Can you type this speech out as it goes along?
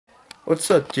What's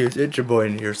up, dudes? It's your boy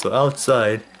in here. So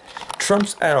outside,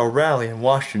 Trump's at a rally in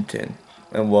Washington,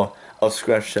 and well, I'll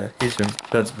scratch that. He's in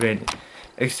Pennsylvania,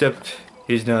 except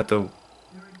he's not the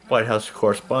White House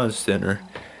Correspondents' Center.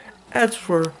 That's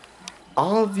where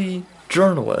all the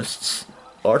journalists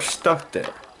are stuck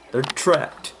there. They're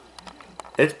trapped.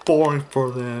 It's boring for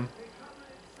them.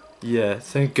 Yeah,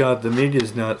 thank God the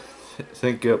media's not.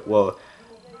 Thank God. Well,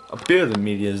 a bit of the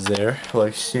media is there,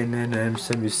 like CNN and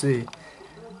MSNBC.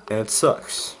 And it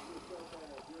sucks.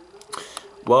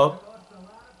 Well,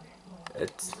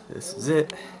 this is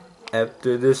it.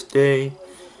 After this day,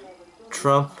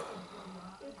 Trump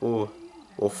will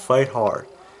fight hard.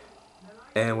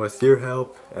 And with your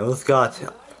help, and with God's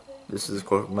help, this is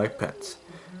quote from Mike Pence,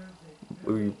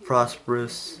 we'll be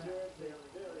prosperous,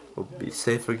 we'll be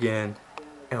safe again,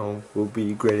 and we'll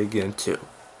be great again too.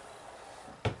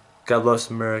 God bless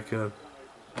America.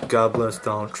 God bless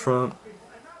Donald Trump.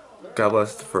 God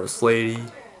bless the First Lady.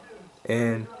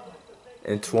 And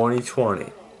in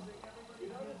 2020,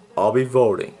 I'll be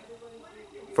voting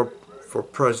for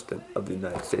President of the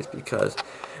United States because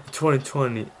in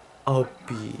 2020, I'll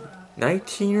be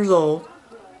 19 years old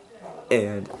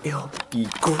and it'll be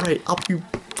great. I'll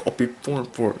be born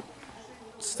for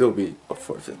still be a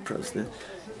 45th president.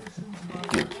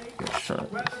 Good shot.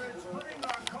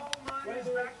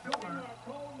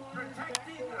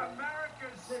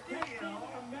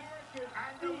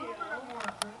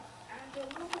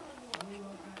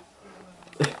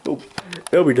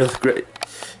 It'll be just great.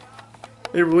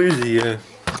 Hey, Louise,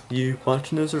 you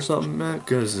watching this or something, man?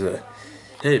 Cause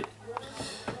hey,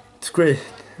 it's great.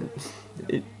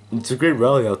 It's a great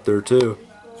rally out there too.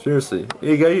 Seriously,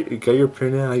 you got your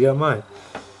opinion, I got mine.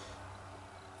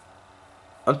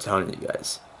 I'm telling you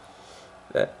guys.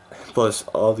 That plus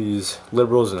all these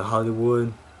liberals in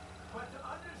Hollywood.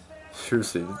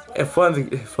 Seriously, if I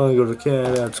go to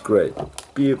Canada, that's great.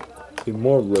 Be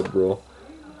more liberal.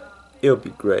 It'll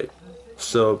be great.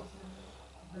 So,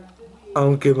 I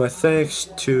want to give my thanks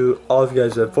to all of you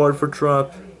guys that voted for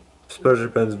Trump, especially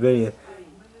Pennsylvania,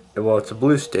 and well, it's a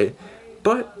blue state,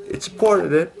 but it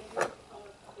supported it.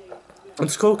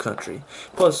 It's coal country.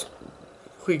 Plus,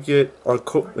 we get our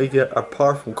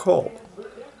power from coal.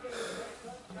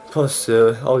 Plus,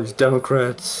 all these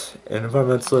Democrats and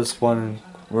environmentalists want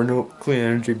renewable clean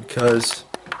energy because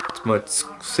it's much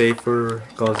safer,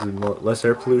 causes less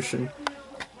air pollution.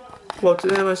 Well, to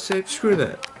them I say, screw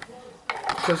that.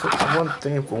 Because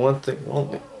for one thing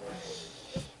only.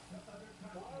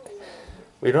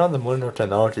 We don't have the money or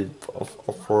technology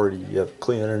for the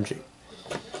clean energy.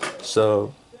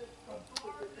 So,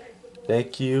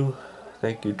 thank you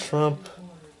Trump.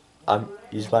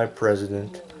 He's my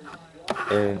president.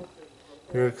 And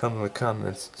here come the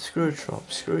comments. Screw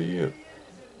Trump, screw you.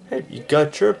 Hey, you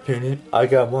got your opinion, I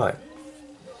got mine.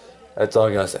 That's all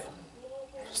I gotta say.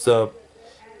 So,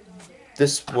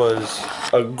 this was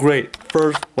a great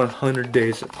first 100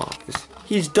 days in office.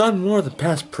 He's done more than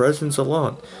past presidents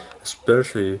alone,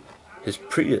 especially his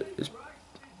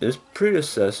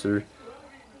predecessor,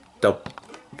 the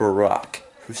Barack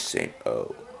Hussein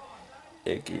O,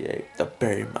 aka the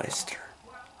Berrymeister,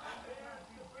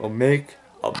 will make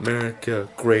America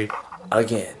great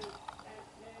again.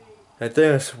 And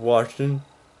thanks for watching.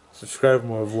 Subscribe for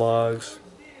more vlogs.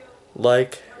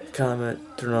 Like, comment,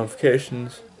 turn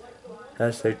notifications.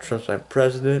 Hashtag Trump's my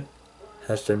president.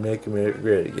 Hashtag make America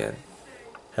great again.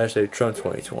 Hashtag Trump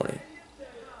 2020.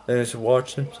 Thanks for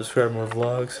watching. Subscribe for more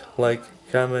vlogs. Like,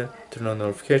 comment, turn on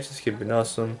notifications. Keep it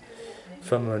awesome.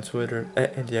 Follow me on Twitter.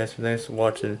 And yes, thanks for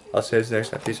watching. I'll see you guys next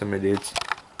time. Peace out, my dudes.